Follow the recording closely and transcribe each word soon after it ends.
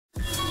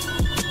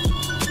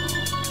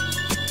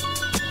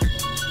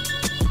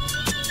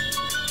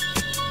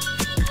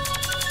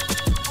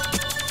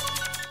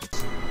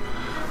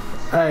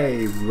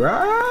Hey,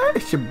 right?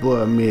 It's your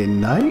boy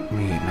Midnight.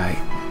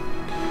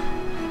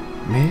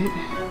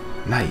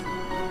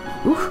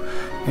 Oof.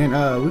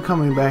 And we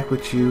coming back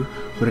with you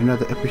with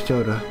another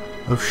episode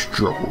of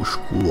Struggle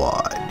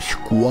Squad.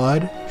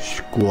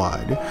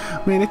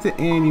 Man, it's the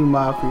end, you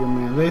Mafia,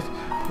 man. Let's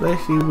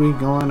see what's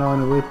going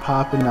on and we're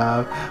popping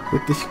off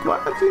with the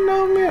squads, you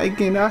know, man.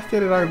 Again, I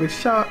said it already, but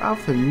shout out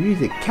to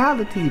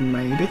musicality,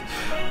 man. This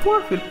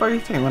for the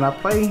first time when I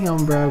play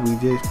him, bro, we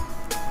just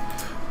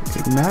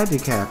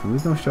magic happened. We're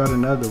gonna start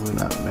another one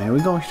up, man.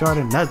 We're gonna start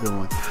another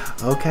one.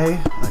 Okay?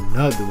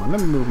 Another one.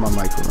 Let me move my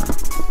mic around.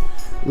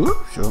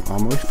 Oops, so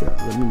almost fell.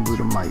 Let me move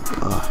the mic.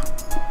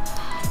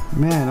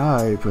 Man,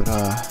 alright, but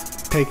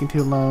taking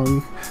too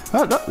long.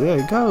 Oh, there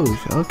it goes.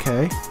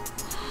 Okay.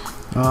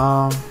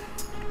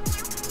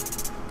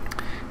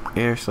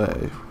 Air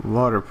slave,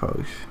 water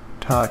post,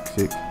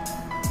 toxic.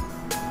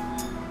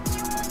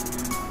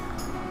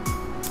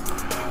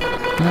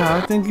 Nah,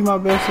 I think you my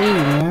best lead,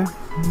 man.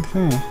 I'm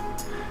saying.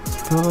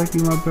 Feel like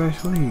you my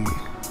best lead.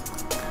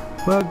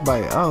 Bug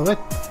bite. Oh,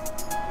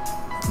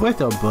 what's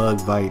a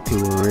bug bite to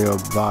a real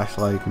boss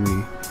like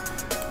me?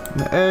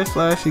 The air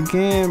slash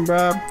again,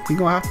 bruh. You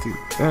gonna have to.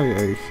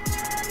 There.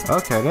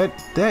 Okay,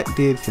 that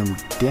did some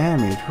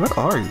damage. What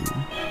are you?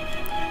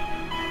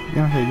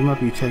 You might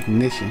be a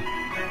technician.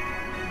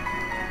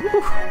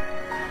 Woo.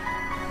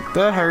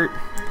 That hurt.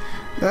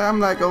 I'm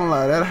not gonna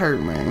lie, that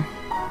hurt, man.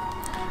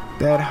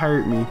 That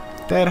hurt me.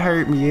 That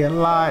hurt me a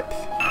lot.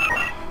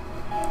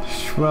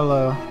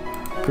 Swallow,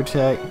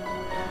 protect.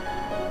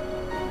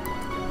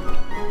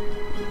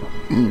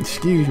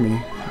 Excuse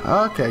me.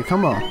 Okay,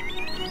 come on.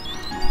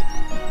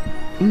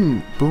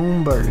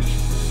 Boom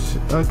burst.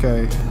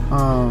 Okay.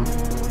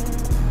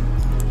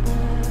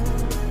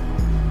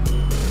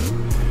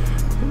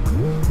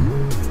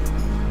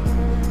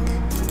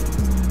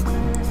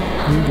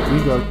 We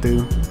go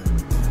through.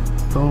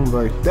 Boom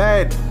burst.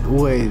 That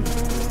was.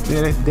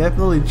 Yeah, that's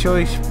definitely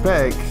choice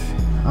specs.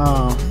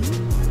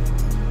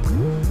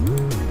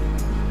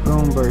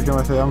 Boom burst. I'm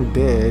gonna say I'm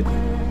dead.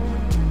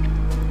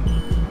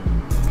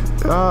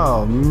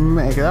 Oh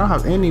man, cause I don't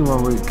have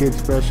anyone with good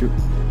special.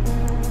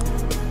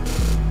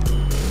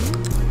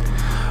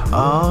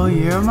 Oh,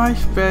 you're my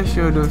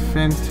special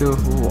defensive.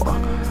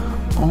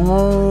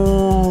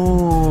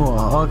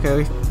 Oh,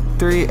 okay.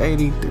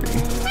 383.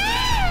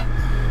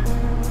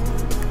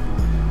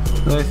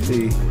 Let's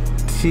see.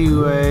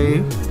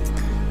 T-Wave.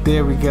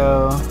 There we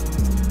go.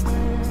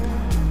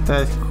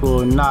 That's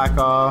cool. Knock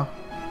off.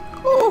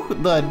 Oh,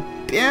 the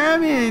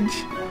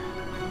damage.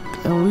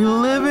 And we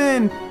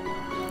living.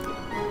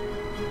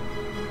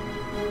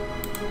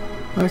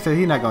 Like I said,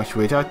 he's not gonna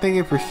switch. I was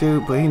thinking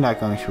pursuit, but he's not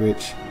gonna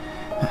switch.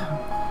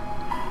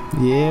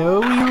 Yeah,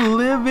 we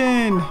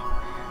living.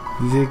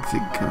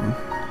 Zigzag gun.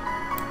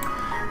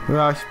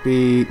 Raw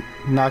speed.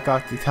 Knock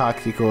off the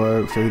toxic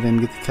orb so he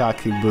didn't get the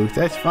toxic boost.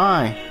 That's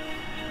fine.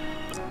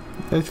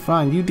 That's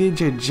fine. You did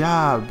your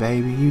job,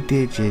 baby. You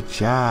did your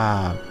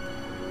job.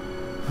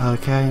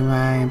 Okay,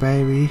 man,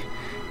 baby.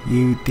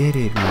 You did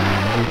it,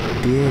 man.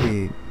 You did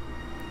it.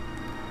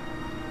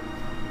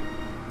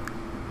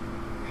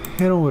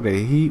 Hit him with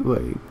a heat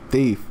wave.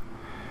 Thief.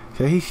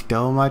 So he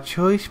stole my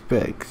choice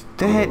specs.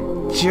 That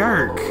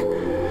jerk.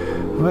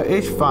 Well,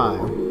 it's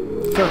fine.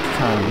 Fuck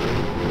time.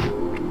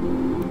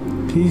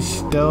 He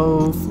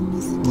stole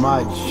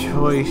my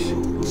choice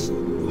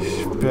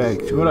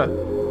specs. What up?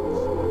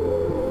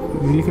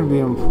 You can be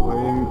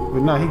important,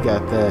 but no, he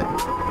got that.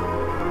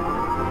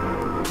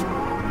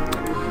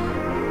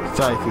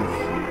 Psychic.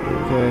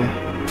 Okay.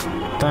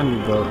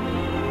 Thunderbolt.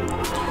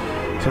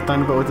 So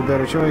Thunderbolt was a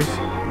better choice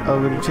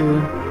over the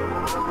two.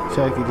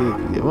 Psychic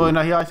did. Well,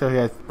 no, he also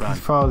has.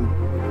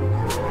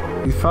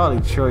 He's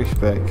probably choice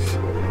specs.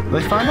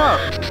 Let's find out.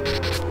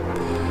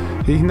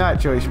 He's not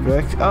choice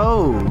specs.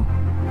 Oh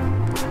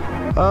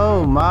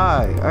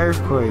my!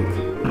 Earthquake.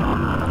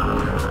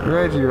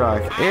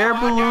 Regirock. Air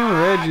balloon.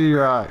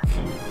 Regirock.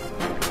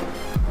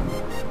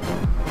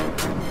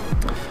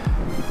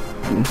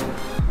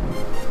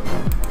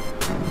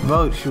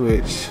 Vote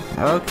switch.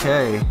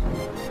 Okay.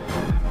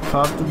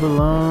 Pop the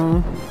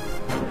balloon.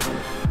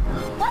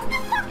 What the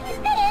fuck is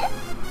this?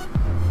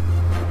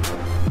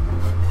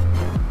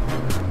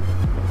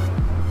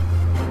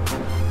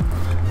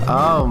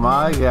 Oh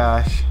my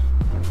gosh.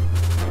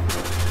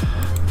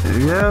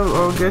 Yeah,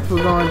 well, guess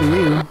we're going to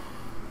you.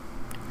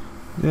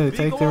 Yeah,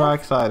 take the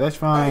rock slide. That's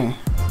fine.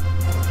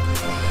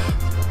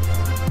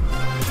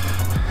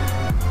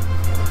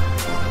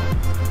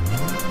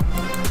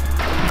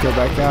 Go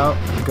back out.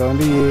 Go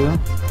into you.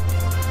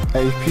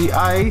 HP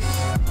ice.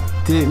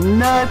 Did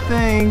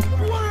nothing.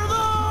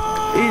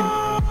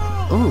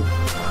 Ooh.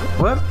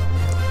 What?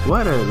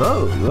 What are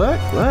those? What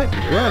are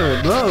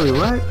those?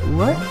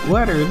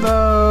 What are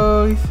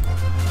those?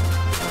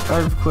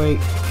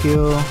 Earthquake,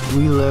 kill,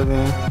 we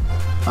living.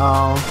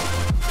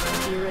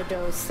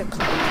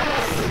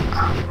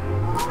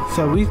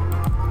 So we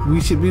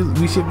should be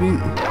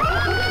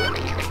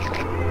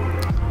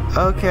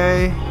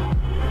okay.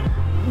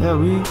 Yeah,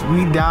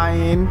 we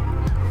dying.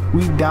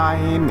 We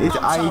dying. It's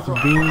ice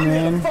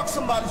beaming. Fuck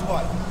somebody's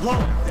wife.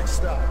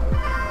 Stop.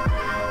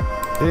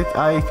 It's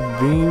ice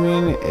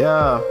beaming.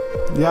 Yeah,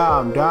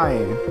 I'm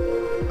dying.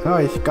 Oh,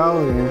 it's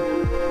scalding.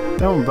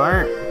 Don't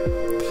burn.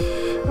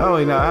 Oh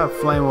wait, no, I have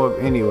flame up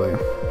anyway.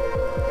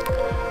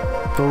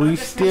 But we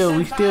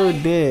still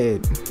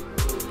dead.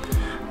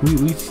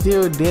 We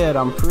still dead.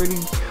 I'm pretty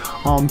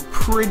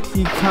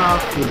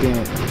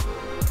confident.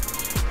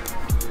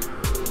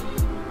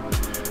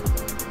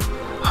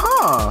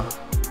 Huh?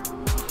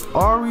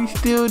 Are we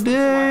still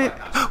dead?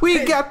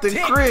 We got the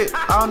crit.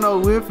 I don't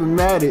know if we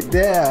mad at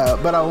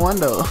that, but I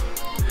wonder.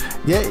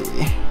 Yeah,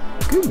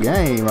 good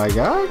game, my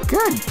guy.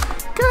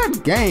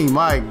 Good game,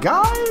 my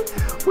guy.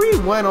 We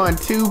went on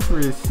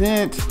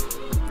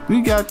 2%.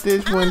 We got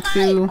this one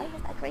too.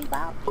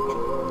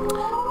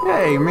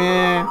 Hey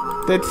man,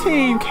 the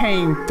team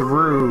came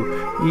through.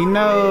 You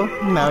know,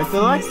 now it's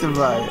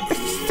electrified.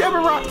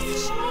 Samurai.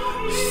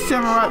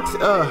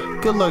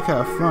 Good luck,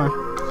 have fun.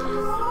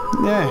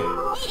 Yeah.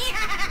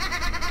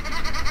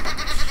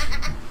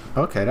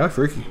 Okay, that was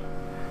freaky.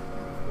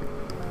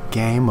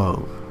 Game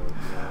over.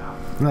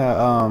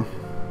 Now,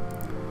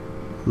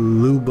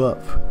 lube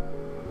up.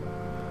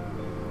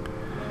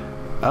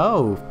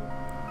 Oh,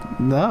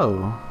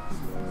 no.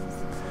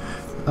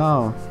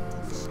 Oh.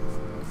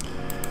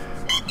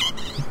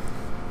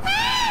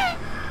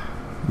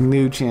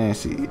 New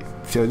chances.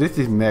 So this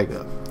is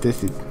mega.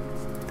 This is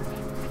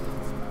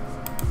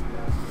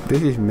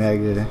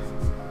mega.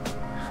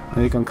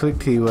 You can click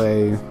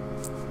T-Wave.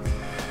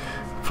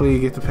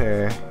 Please get the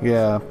pair.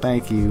 Yeah,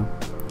 thank you.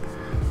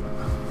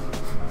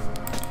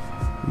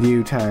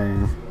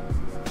 U-turn.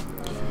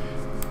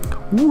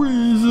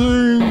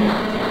 Wheezing.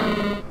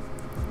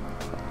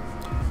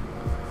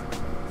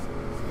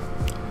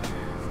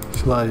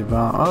 Sludge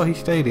bomb. Oh, he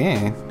stayed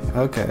in.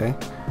 Okay.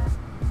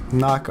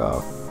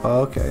 Knockoff.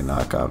 Okay,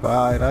 knockoff.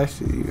 Alright, I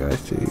see you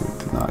with the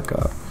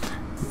knockoff.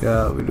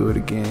 Yeah, we do it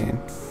again.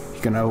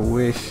 You can have a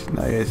wish.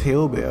 Now it's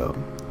Hillbell.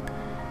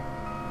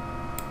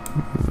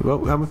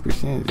 What? How much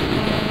percentage are we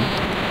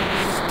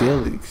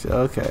doing? Stillix.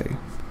 Okay.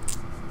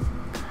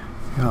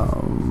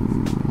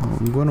 I'm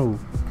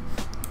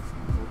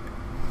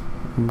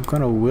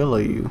gonna willow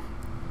you.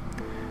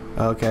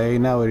 Okay,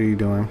 now what are you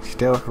doing?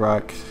 Stealth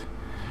rocks.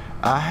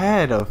 I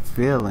had a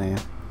feeling.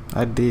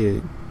 I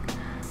did.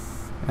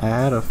 I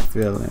had a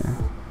feeling.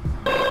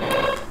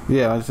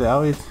 Yeah, I was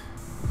just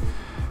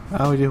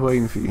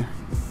waiting for you.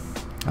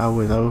 I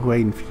was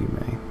waiting for you,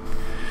 man.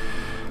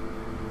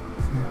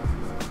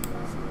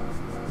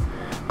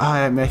 Oh,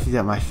 that messes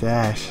up my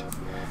sash.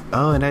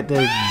 Oh, and that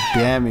does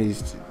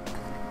damage.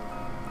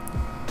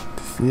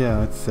 Yeah,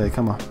 let's say,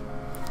 come on.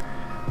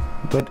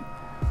 But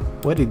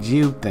what did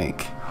you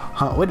think?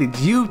 Huh? What did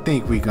you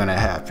think was gonna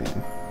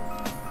happen?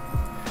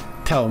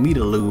 Tell me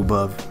to lube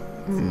up.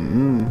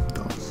 Don't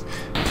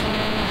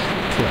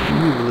tell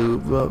me to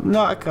lube up.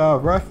 Knock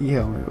off Rocky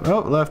helmet. Oh,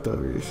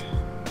 leftovers.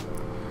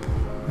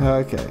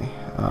 Okay.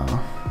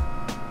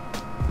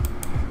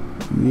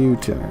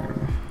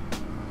 U-turn.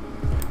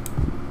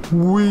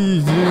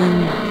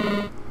 Wheezing.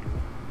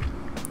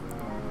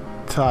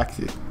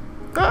 Toxic.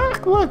 Ah,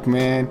 look,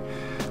 man.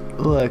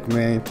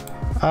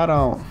 I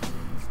don't.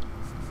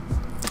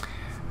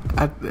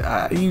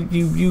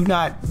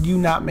 You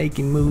not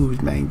making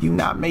moves, man. You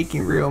not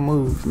making real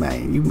moves,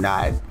 man. You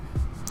not.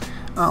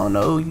 I don't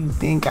know who you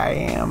think I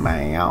am,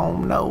 man. I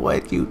don't know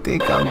what you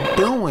think I'm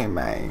doing,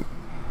 man.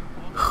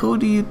 Who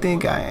do you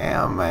think I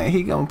am, man?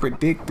 He gonna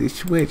predict the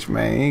switch,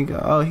 man.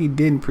 Oh, he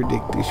didn't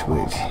predict the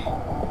switch.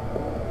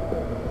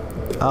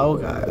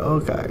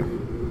 Okay.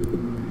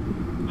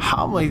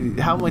 How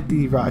much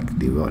these rocks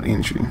do on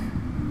entry?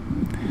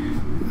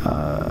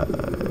 I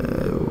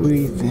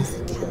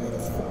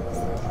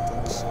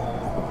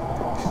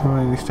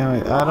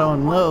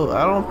don't know.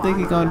 I don't think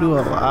he's gonna do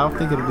I don't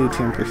think it'll do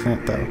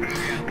 10% though.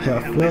 So I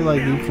feel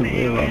like you can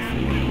live off of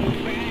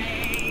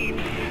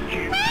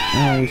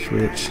it.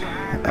 Switch.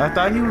 I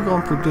thought he was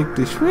gonna predict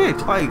the switch.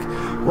 Like,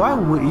 why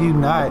would you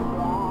not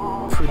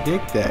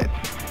predict that?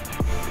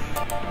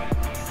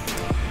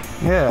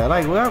 Yeah,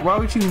 like why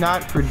would you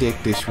not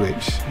predict the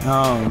switch?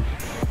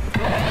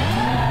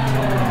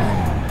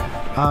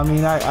 I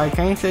mean, I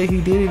can't say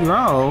he did it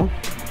wrong.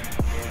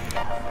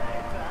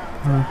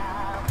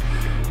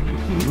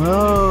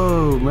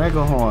 No,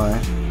 Mega Horn.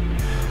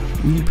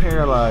 You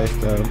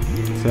paralyzed though,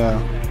 so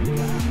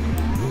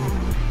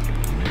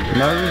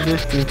no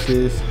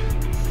resistances.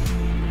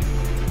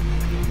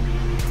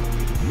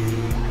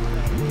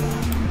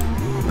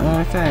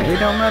 It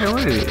don't matter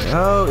what it is.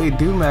 Oh, it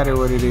do matter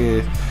what it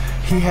is.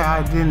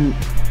 I didn't.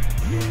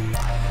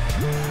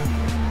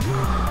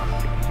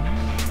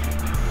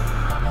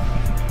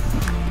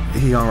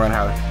 He gonna run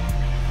house.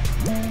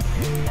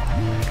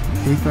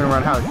 He's gonna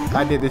run house.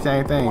 I did the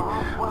same thing.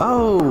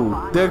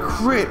 Oh, the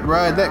crit,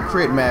 right? That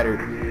crit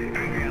mattered.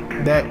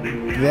 That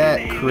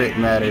crit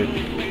mattered.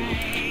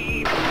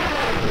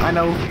 I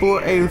know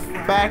for a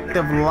fact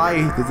of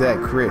life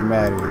that crit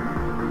mattered.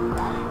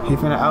 He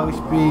finna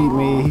outspeed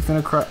me. He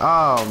finna cry.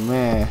 Oh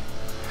man.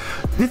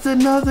 It's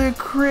another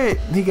crit.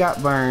 He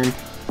got burned.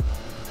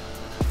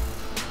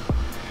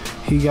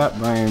 He got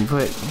brain,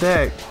 but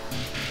that.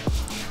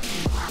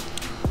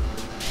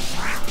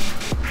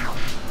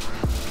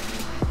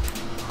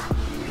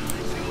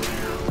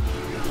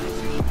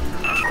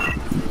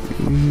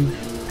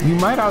 You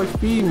might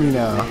outspeed me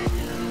now. I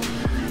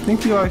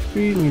think you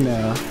outspeed me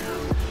now.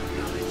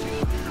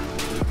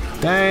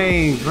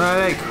 Dang, bro,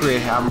 that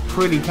crit. I'm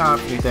pretty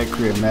confident that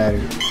crit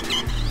mattered.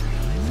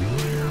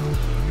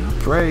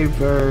 Brave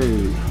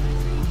bird.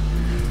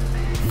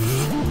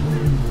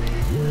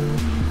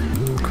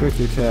 Quick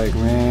attack,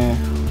 man.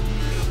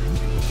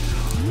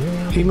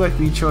 He must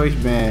be choice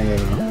banned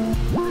though.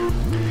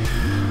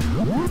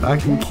 I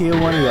can kill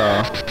one of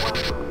y'all.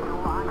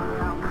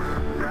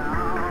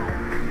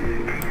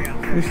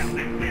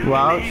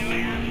 Wow.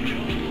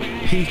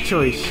 He's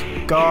choice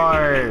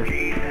Scar.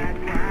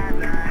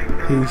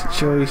 He's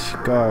choice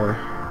Scar.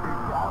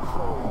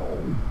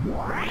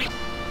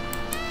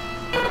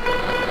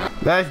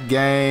 That's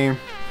game.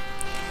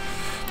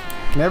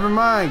 Never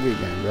mind, good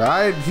game,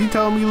 bro. He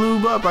told me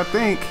lube up, I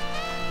think. Is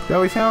that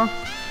what he's telling?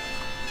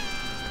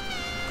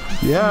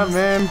 Yeah,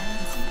 man.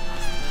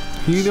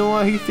 He the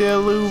one, he said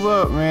lube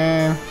up,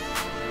 man.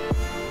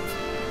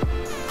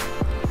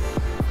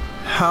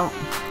 How?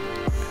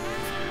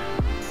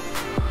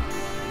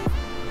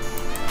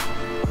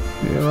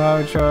 Yeah,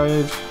 loud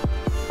charge.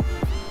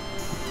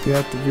 You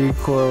have to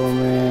recoil,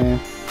 man.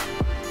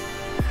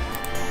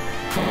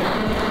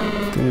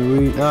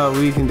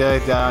 We can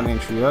dash down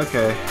entry.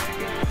 Okay.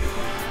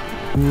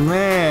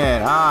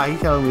 Man, he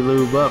told me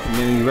lube up and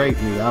then he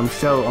raped me. I'm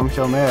so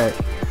mad.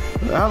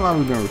 How long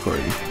have we been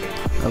recording?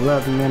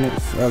 11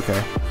 minutes.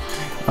 Okay.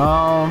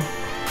 Try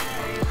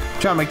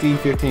to make these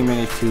 15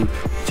 minutes too.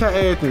 Try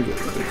everything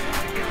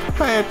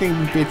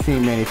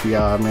 15 minutes for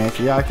y'all, man.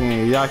 So y'all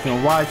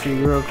can watch it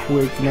real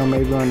quick. You know,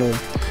 maybe on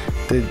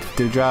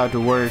the drive to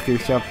work or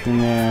something,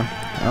 man.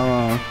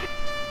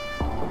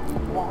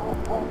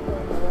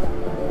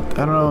 I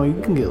don't know.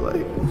 You can get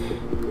like.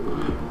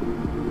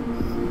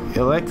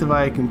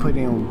 Electivire can put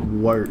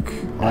in work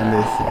on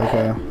this,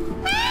 okay?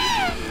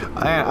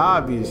 And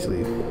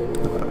obviously,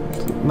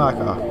 knock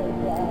off.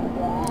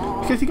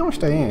 Because he's gonna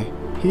stay in.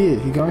 He's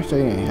gonna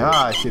stay in.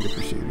 I should have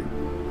pursued it.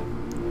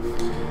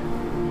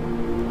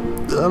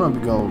 I'm gonna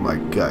be going with my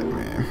gut,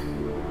 man.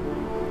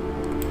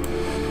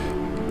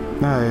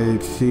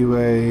 Alright,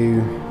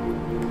 C-Wave.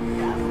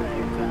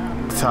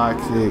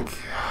 Toxic.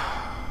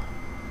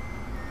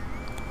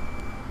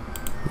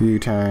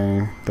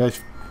 U-turn. That's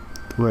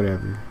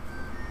whatever.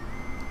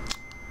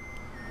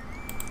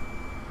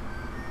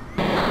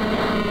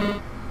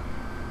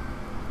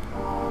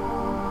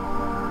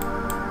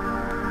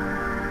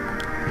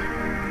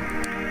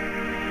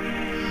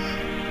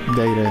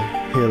 Data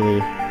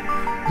healer.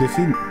 Does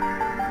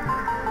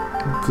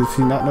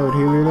he not know what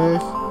healer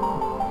does?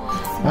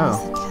 Oh.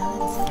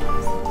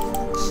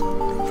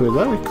 But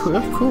that was cool.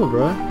 That's cool,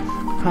 bro.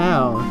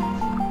 Pound.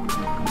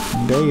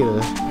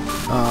 Data.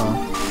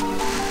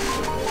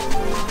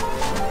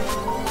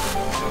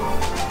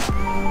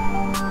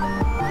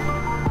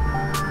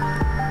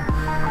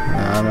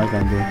 Nah, I'm not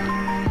gonna do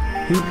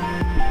it.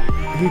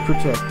 He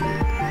protected.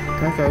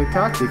 Okay,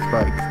 toxic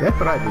spike. That's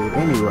what I did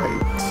anyway.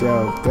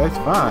 So that's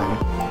fine.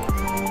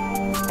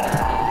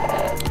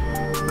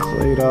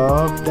 Cleared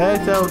off.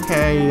 That's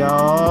okay,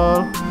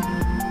 y'all.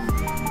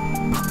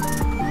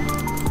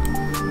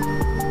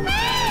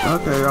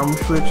 Okay, I'm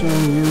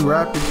switching you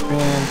rapid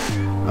spin.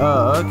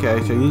 Oh, okay,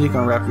 so you're just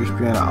gonna rapid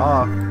spin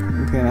off.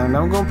 Okay, and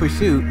I'm gonna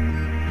pursue.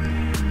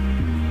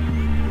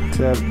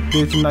 So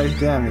do some nice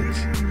damage.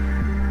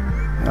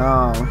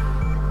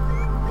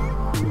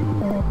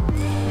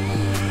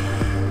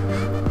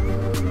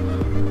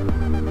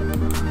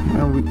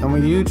 I'm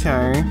gonna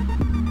U-turn.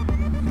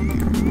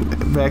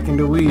 Back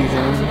into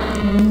wheezing.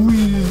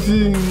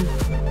 Wheezing.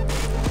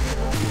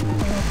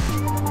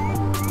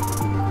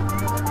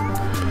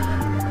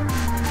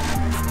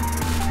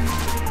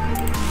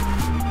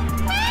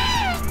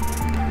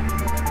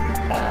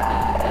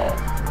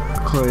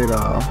 Clear it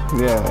off.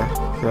 Yeah,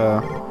 so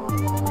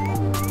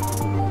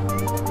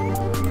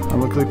I'm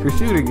gonna click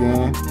pursuit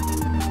again.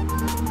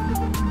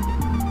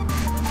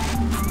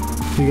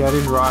 He got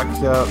his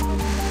rocks up.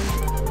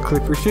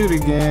 Click pursuit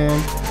again.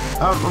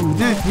 I'm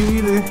just, you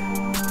either.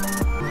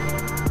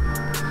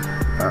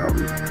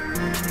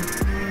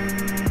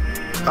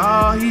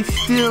 Oh, he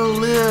still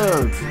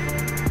lived.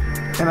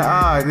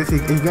 And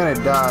he's gonna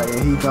die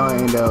and he's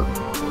gonna end up.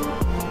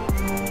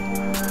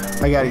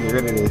 I gotta get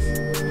rid of this.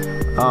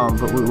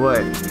 But with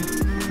what?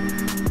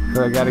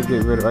 So I gotta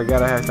get rid of. I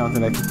gotta have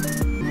something that can.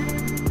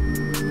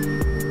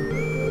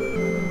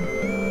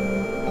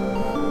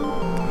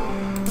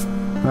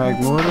 Like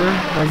mortar,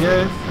 I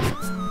guess.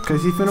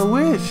 Cause he finna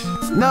wish.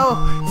 No.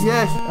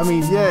 Yes. I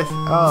mean yes.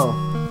 Oh.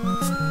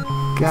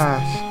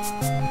 Gosh.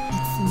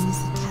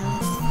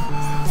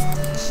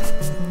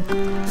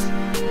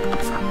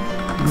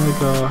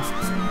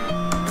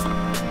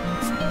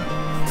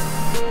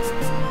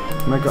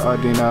 Mega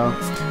Ardino.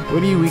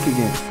 What are you weak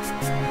against?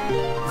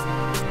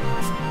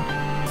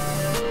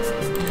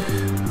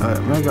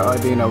 Mega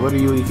Ardino, what are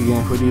you weak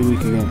against? What are you weak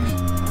against?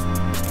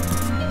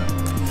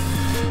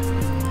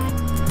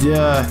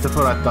 Just that's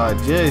what I thought.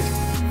 Just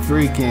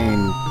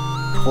freaking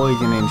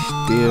poison and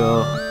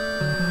steel.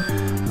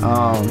 I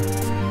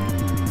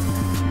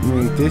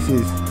mean, this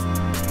is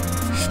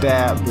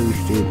stab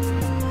boosted,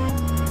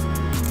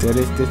 so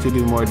this should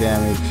do more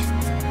damage.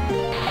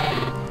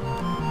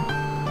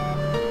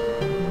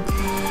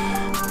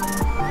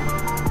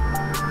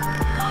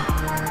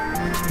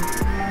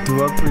 Do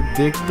I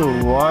predict the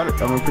water? I'm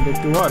gonna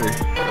predict the water.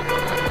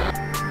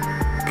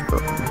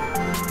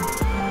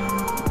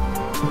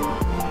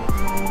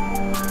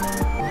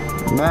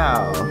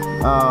 Now,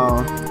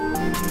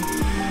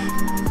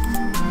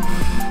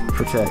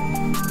 protect.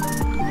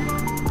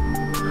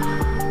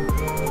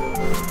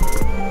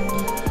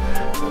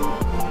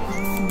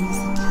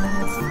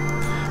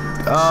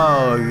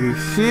 Oh, you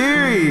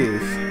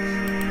serious?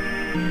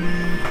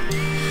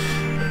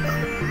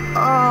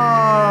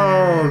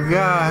 Oh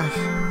gosh.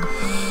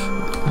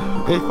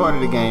 It's part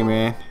of the game,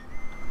 man.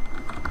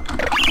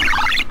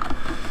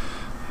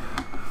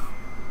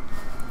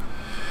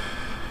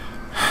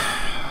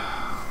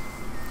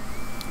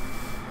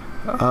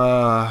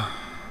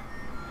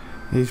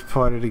 It's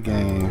part of the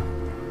game.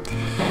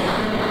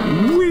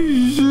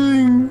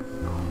 Wheezing.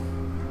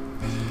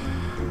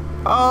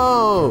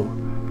 Oh,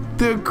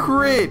 the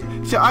crit.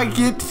 So I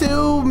get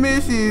 2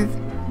 misses.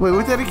 Wait,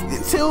 what's that?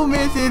 2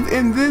 misses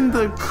and then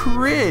the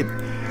crit.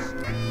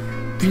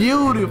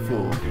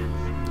 Beautiful.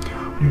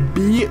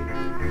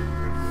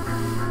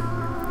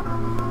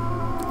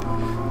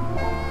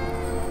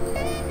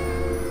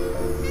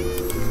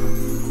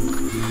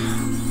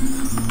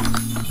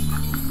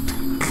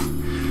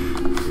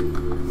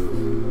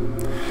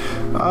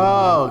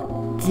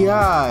 Oh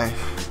gosh.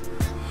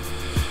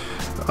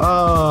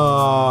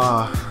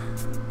 Oh.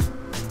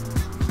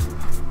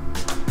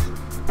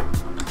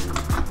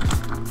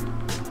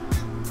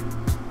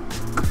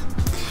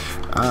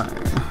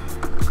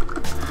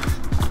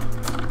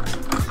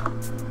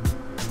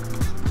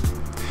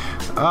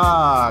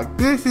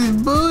 This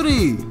is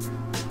booty.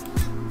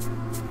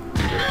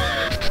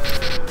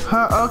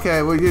 Huh,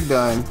 okay, well you're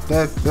done.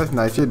 That's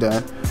nice, you're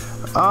done.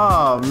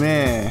 Oh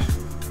man.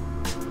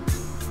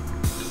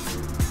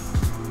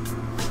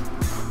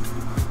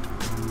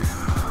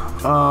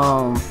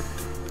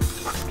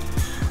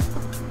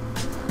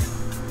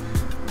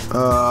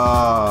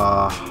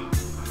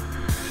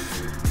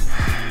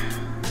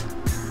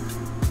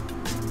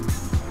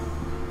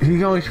 He's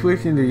gonna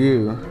switch into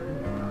you.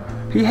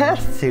 He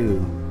has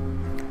to.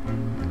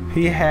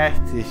 He has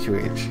to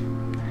switch.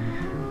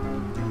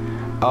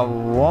 I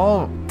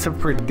want to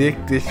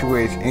predict the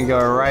switch and go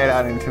right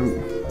out into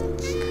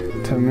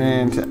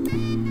man.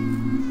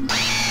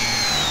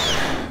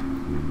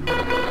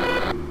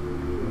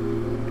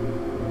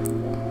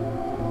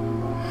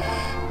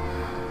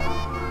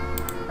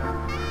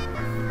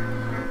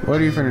 What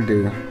are you finna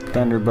do?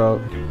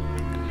 Thunderbolt.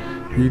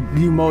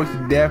 You most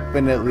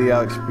definitely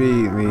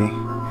outspeed me.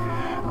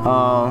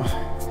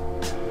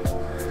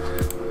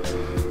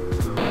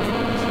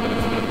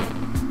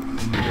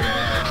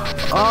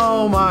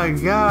 Oh my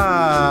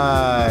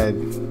god.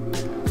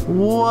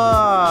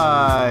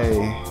 Why?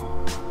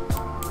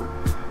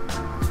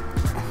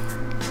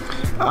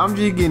 I'm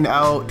just getting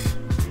outplayed,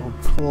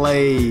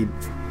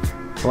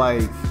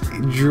 like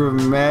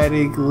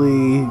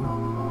dramatically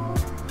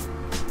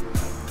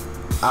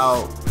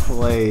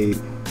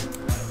outplayed.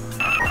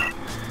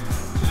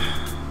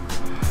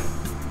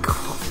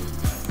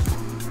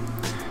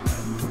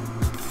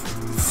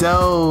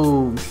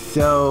 So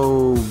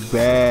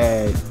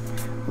bad.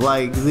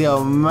 Like the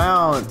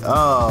amount,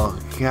 oh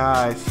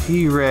gosh,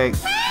 he wrecked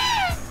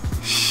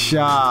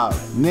shop.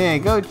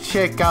 Man, go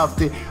check out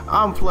the,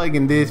 I'm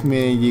plugging this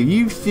menu.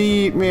 You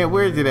see it, man,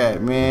 where's it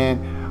at, man?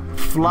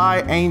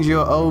 Fly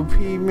Angel OP,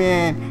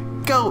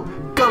 man. Go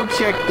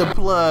check the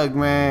plug,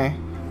 man.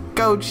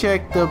 Go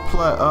check the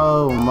plug.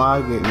 Oh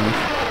my goodness.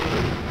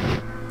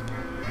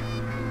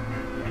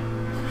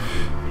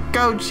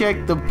 Go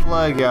check the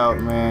plug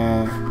out,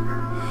 man.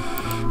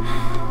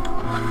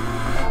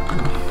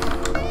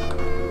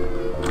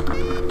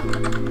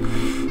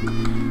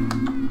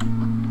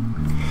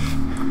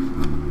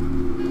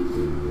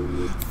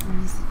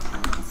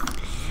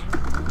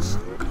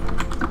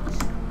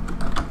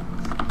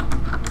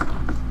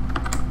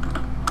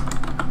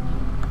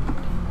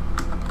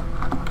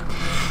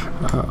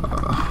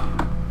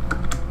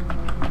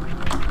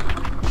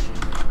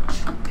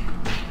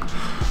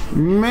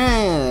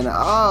 Man,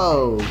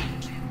 oh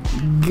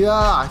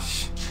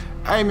gosh.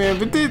 Hey man,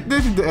 but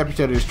this is the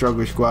episode of the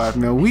Struggle Squad,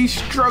 man. We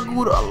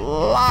struggled a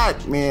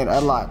lot, man.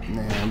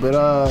 But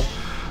I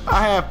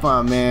had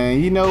fun,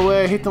 man. You know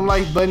what? Hit them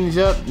like buttons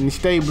up and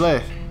stay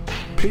blessed.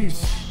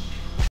 Peace.